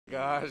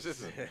gosh,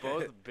 this is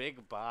both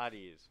big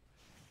bodies.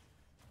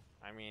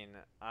 I mean,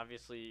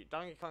 obviously,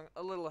 Donkey Kong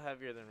a little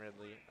heavier than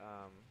Ridley,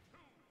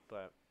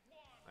 but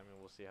I mean,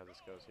 we'll see how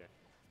this goes here.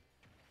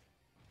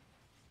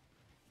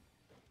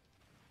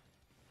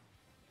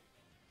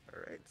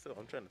 Alright, so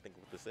I'm trying to think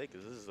what to say,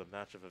 because this is a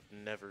matchup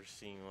I've never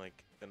seen,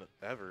 like,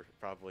 ever,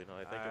 probably, now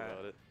I think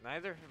about it.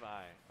 Neither have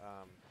I.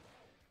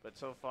 But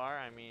so far,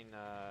 I mean,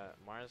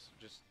 Mars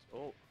just...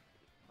 Oh.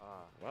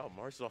 Wow,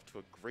 Mars is off to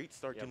a great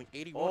start, Yep. dealing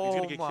 81. Oh, He's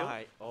going to get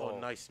my. killed. Oh,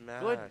 nice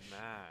mash. Good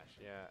mash,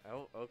 yeah.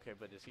 Oh, okay,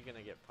 but is he going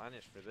to get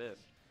punished for this?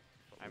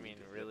 I mean,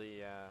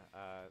 really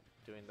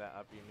doing that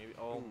up, maybe...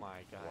 Oh,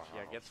 my gosh. Wow.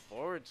 Yeah, gets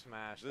forward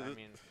smashed. I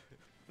mean...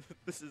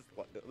 This is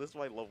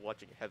why I love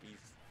watching heavies.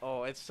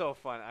 Oh, it's so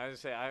fun. I would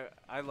say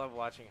I love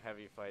watching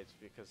heavy fights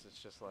because it's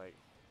just like...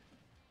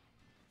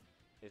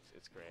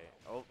 It's great.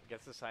 Oh,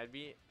 gets the side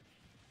beat.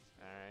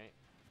 All right.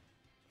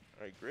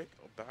 Alright, Grick,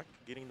 back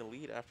getting the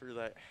lead after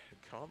that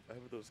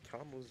those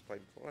combos by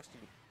Frosty.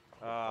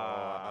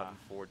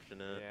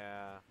 Unfortunate.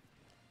 Yeah.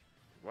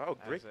 Wow,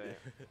 Grick.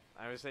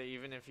 I would say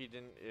even if he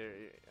didn't,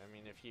 I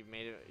mean, if he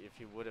made it, if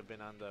he would have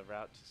been on the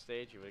route to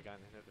stage, he would have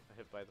gotten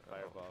hit by the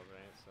fireballs,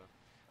 right? So,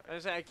 I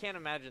would say I can't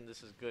imagine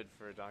this is good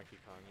for Donkey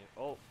Kong.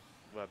 Oh.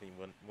 Well, I mean,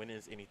 when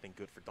is anything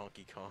good for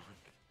Donkey Kong?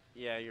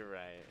 Yeah, you're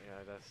right.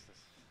 Yeah,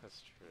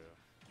 that's true.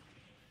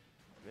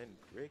 And then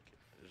Grick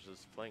is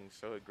just playing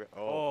so aggressive.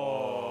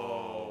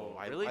 Oh,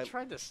 I really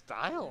tried to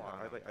style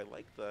on him. I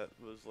like that.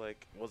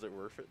 Was it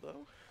worth it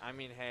though? I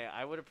mean, hey,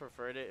 I would have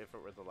preferred it if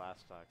it were the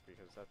last stock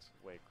because that's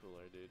way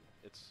cooler, dude.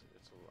 It's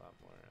a lot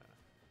more.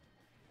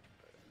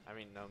 I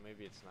mean, no,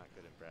 maybe it's not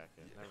good in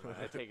bracket. Never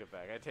mind. I take it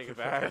back. I take it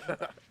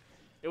back.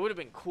 It would have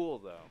been cool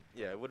though.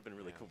 Yeah, it would have been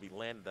really cool. We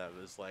landed that.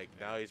 It was like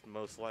now he's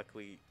most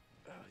likely.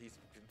 He's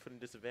been put in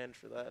disadvantage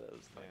for that. It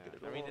was not good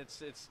at all. I mean,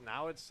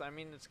 I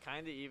mean, it's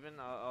kind of even.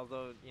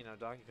 Although you know,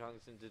 Donkey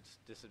Kong's in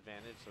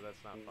disadvantage, so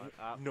that's not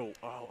fun. No.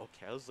 Oh,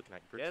 okay. I was looking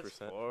at Grick's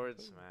percent. Forward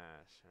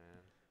smash,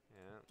 man.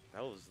 Yeah.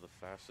 That was the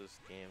fastest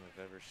game I've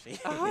ever seen.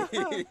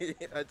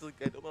 I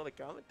don't know how to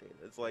commentate.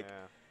 It's like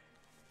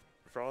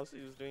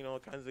Frosty was doing all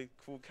kinds of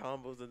cool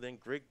combos, and then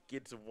Grick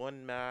gets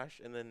one mash,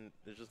 and then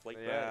it's just like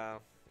that. Yeah.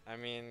 I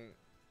mean,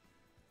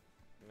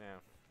 yeah.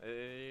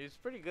 He's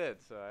pretty good,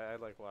 so I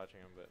like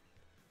watching him, but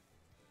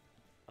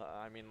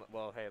I mean,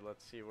 well, hey,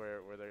 let's see where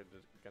they're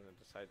gonna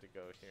decide to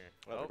go here.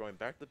 Well, they're going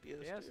back to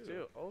PS2.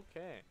 PS2,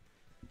 okay.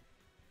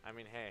 I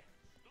mean, hey,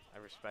 I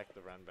respect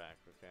the run back.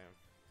 Okay,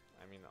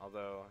 I mean,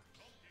 although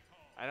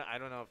I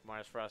don't know if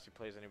MarzFrosty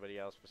plays anybody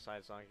else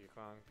besides Donkey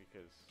Kong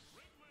because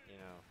you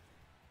know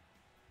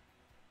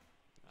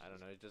I don't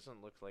know. It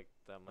doesn't look like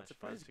that much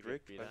fun to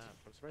get beat up.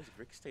 I'm surprised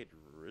Grick stayed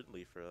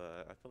Ridley for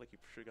that. I feel like he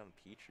should have gone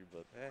Pichu,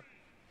 but eh.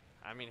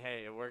 I mean,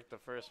 hey, it worked the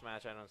first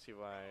match. I don't see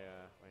why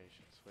you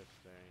should switch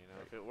there. You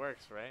know, if it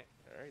works, right?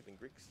 All right, then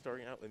Grick's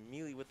starting out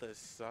immediately with a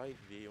side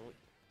V.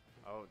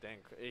 Oh dang!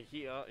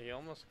 He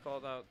almost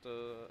called out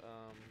the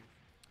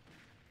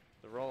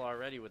roll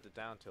already with the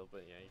down tilt,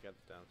 but yeah, he got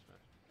the down smash.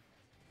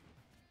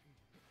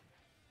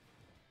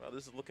 Wow,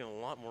 this is looking a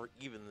lot more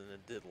even than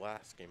it did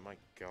last game. My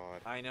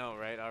God. I know,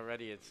 right?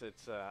 Already, it's.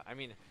 I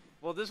mean,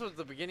 well, this was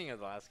the beginning of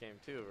the last game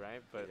too,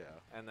 right? But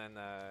yeah. And then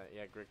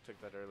yeah, Grick took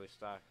that early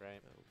stock,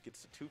 right?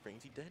 Gets the 2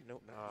 rings. He dead? No,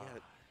 not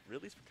yet.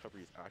 Ridley's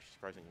recovery is actually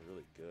surprisingly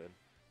really good.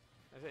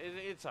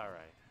 It's all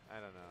right. I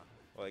don't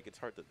know. Like it's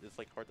hard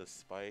to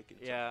spike.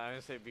 Yeah, I'm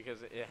gonna say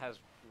because it has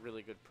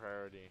really good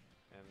priority,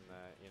 and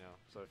you know,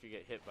 so if you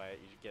get hit by it,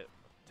 you get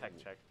tech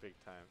checked big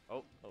time.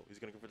 Oh, he's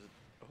gonna go for the.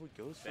 Oh,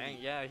 he goes for dang,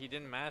 yeah, he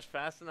didn't mash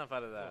fast enough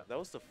out of that. Oh, that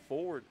was the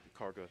forward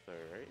cargo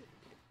there, right?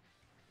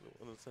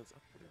 In the sense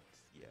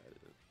upwards. Yeah, it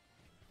is.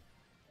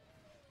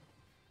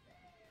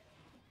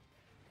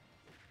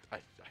 I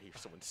hear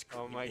someone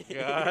screaming. Oh my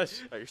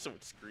gosh. I hear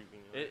someone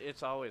screaming.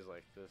 It's always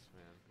like this,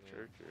 man. Yeah.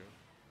 True.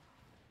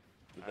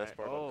 The best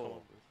part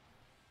about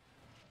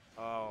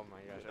oh my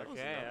gosh.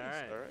 Okay,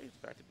 nice. All right. It's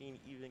back to being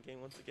even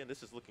game once again.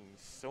 This is looking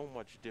so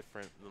much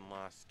different than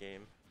last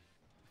game.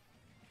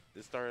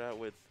 This started out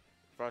with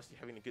Frosty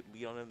having a good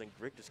lead on him, then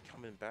Grick just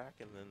coming back,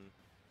 and then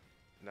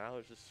now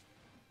it's just,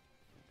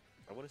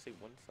 I want to say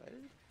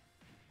one-sided?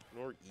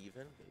 Or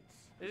even.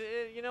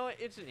 You know what?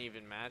 It's an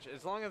even match.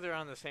 As long as they're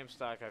on the same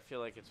stock, I feel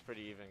like it's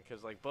pretty even.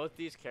 Because, like, both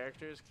these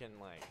characters can,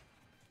 like,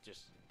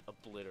 just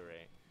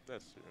obliterate.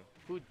 That's true.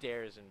 Who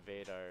dares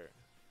invade our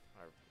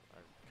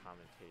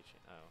commentation?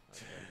 Oh,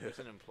 okay. There's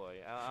an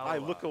employee. I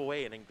look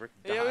away and then Grick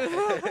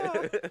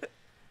dies.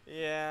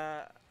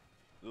 Yeah.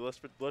 Let's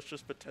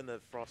just pretend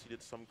that Frosty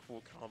did some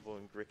cool combo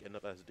and Grick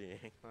ended up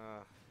SDing.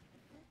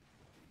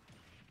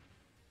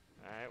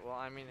 Alright, well,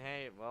 I mean,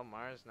 hey, well,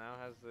 Mars now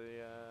has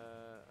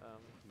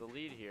the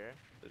lead here.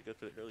 They go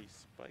for the early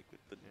spike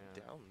with the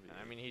down B.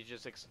 I mean, he's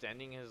just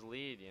extending his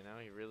lead, you know?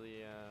 He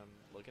really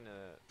looking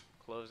to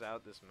close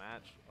out this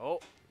match. Oh!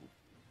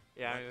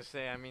 Yeah, I was going to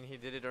say, I mean, he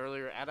did it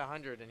earlier at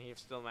 100, and he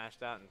still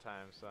mashed out in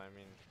time. So, I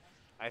mean,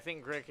 I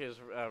think Grick is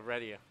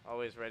ready,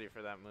 always ready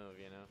for that move,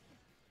 you know?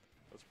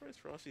 I'm surprised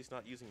Frosty's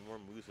not using more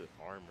moves with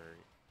armor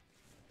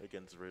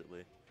against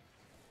Ridley.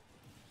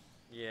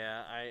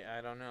 Yeah,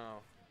 I don't know.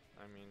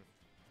 I mean,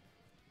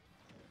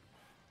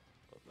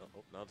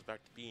 Oh, now it's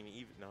back to being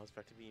even. Now it's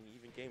back to being an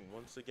even game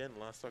once again.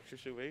 Last stock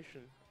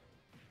situation.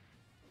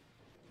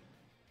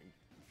 And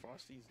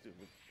Frosty's doing.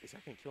 Is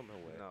that gonna kill? No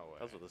way. no way.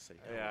 I was about to say.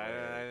 No Yeah,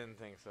 way. I didn't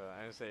think so.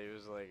 I didn't say it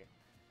was like.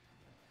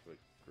 But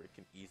Grick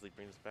can easily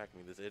bring this back. I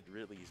mean, this Ed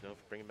Ridley's known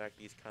for bringing back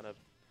these kind of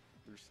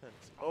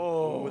percents.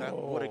 Oh, that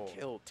would have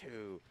killed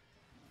too.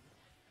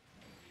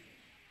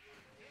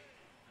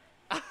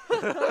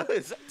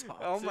 Is that Tatsu?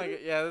 Oh my god,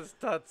 yeah, that's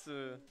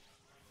Tatsu.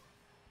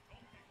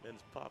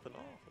 Man's popping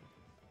off.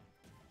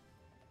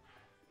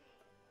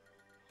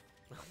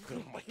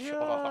 Oh my Yeah.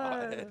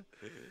 god.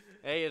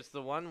 Hey, it's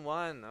the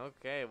 1-1.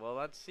 Okay, well,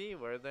 let's see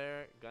where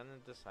they're gonna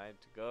decide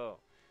to go.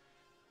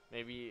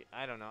 Maybe,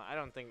 I don't know. I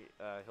don't think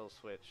he'll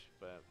switch,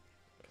 but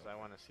because I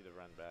want to see the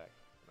run back.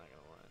 Not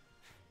gonna lie.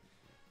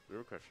 The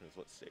real question is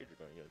what stage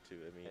we're going to go to.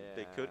 I mean,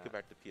 they could go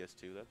back to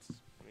PS2. That's,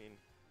 I mean,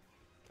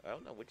 I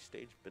don't know which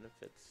stage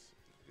benefits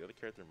the other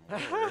character more.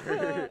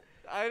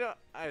 I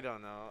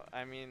don't know.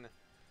 I mean,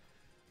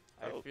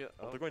 I feel.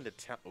 Oh, they're going to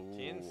town.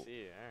 TNC.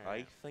 I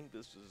Alright. think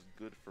this is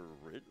good for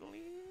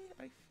Ridley.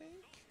 I think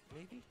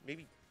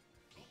maybe.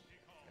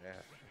 Yeah,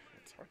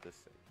 it's hard to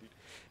say, dude.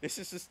 This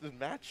is just the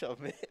matchup,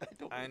 man.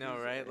 I know,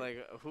 right? Like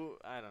who?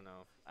 I don't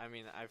know. I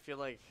mean, I feel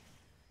like.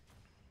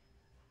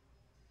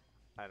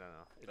 I don't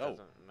know. It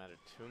doesn't matter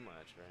too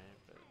much, right?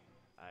 But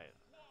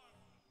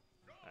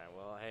Alright,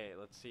 well, hey,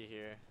 let's see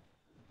here.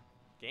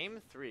 Game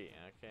 3.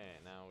 Okay,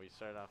 now we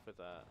start off with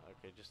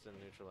okay, just a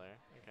neutral air.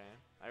 Okay,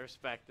 I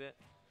respect it.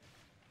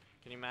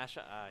 Can you mash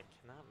out? I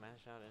cannot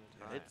mash out in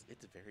time.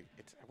 It's very.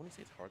 I wouldn't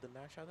say it's hard to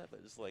mash out that, but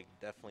it's like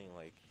definitely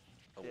like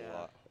a Yeah.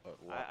 lot.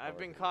 I've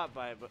been caught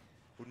by it, but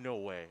No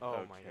way. oh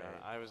Okay. my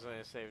god, I was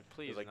gonna say,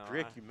 please He's like, no.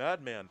 Grick, you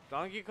madman.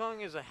 Donkey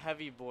Kong is a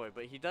heavy boy,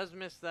 but he does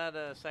miss that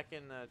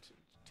second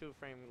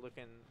two-frame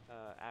looking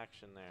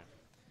action there.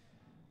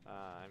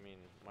 I mean,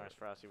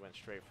 MarzFrosty went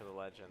straight for the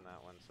ledge in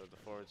that one, so the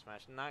forward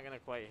smash not gonna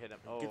quite hit him.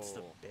 Oh, Gets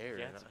the bair.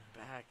 gets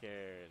back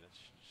air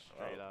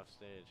straight off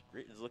stage.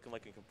 Grick is looking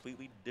like a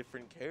completely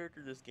different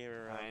character this game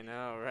around. I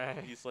know, right?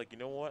 He's like, you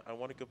know what? I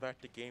want to go back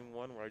to game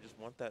 1 where I just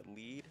want that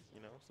lead,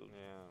 you know? So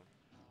Yeah.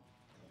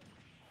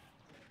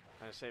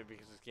 I say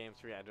because it's game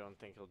 3, I don't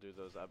think he'll do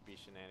those up B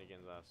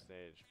shenanigans off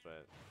stage,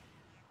 but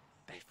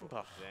from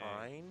dang.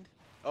 behind.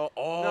 Oh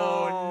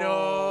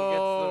No!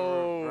 Gets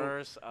the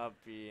reverse up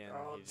B and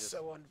he it's just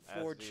so as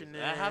unfortunate.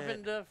 That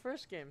happened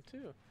first game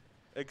too.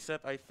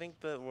 Except I think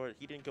that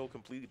he didn't go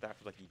completely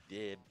backwards like he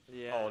did.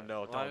 Yeah. Oh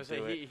no! Well, I Don't would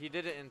do say it. he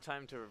did it in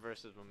time to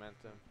reverse his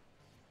momentum.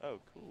 Oh,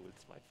 cool!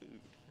 It's my food.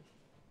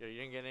 Yo, you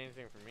didn't get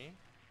anything from me?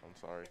 I'm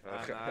sorry. No,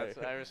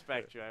 I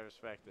respect you. I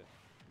respect it.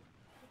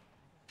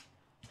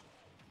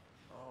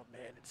 Oh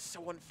man, it's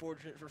so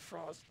unfortunate for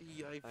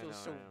Frosty. I feel know,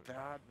 so right?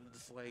 bad. But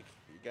it's like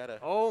you gotta.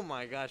 Oh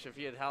my gosh! If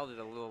he had held it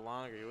a little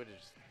longer, he would have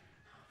just.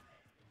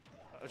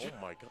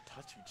 Oh my god,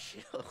 touch me,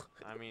 chill.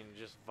 I mean,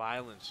 just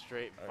violence,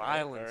 straight All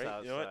violence right,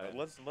 outside. you know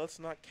what? Let's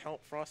not count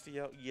Frosty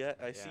out yet.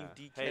 I seen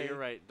DK. Hey, you're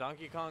right.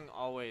 Donkey Kong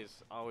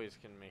always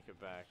can make it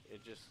back.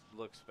 It just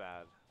looks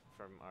bad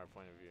from our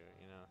point of view,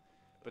 you know.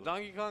 But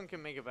Donkey Kong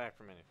can make it back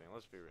from anything.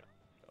 Let's be real.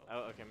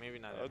 Oh, okay, maybe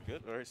not. Oh,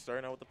 good. All right,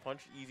 starting out with the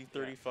punch, easy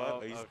 35. Oh,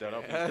 Oh, he's okay. dead.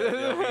 Oh,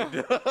 he's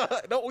dead. Yeah,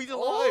 no, he's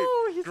alive.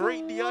 Oh, he's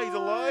Great DI, he's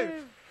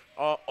alive.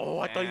 I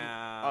thought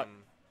Damn.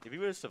 if he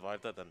would have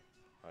survived that, then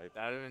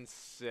That would have been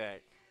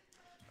sick.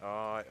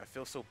 I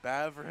feel so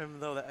bad for him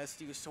though. That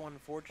SD was so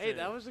unfortunate. Hey,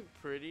 that was a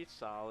pretty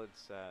solid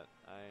set.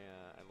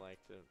 I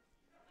liked it.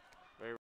 Very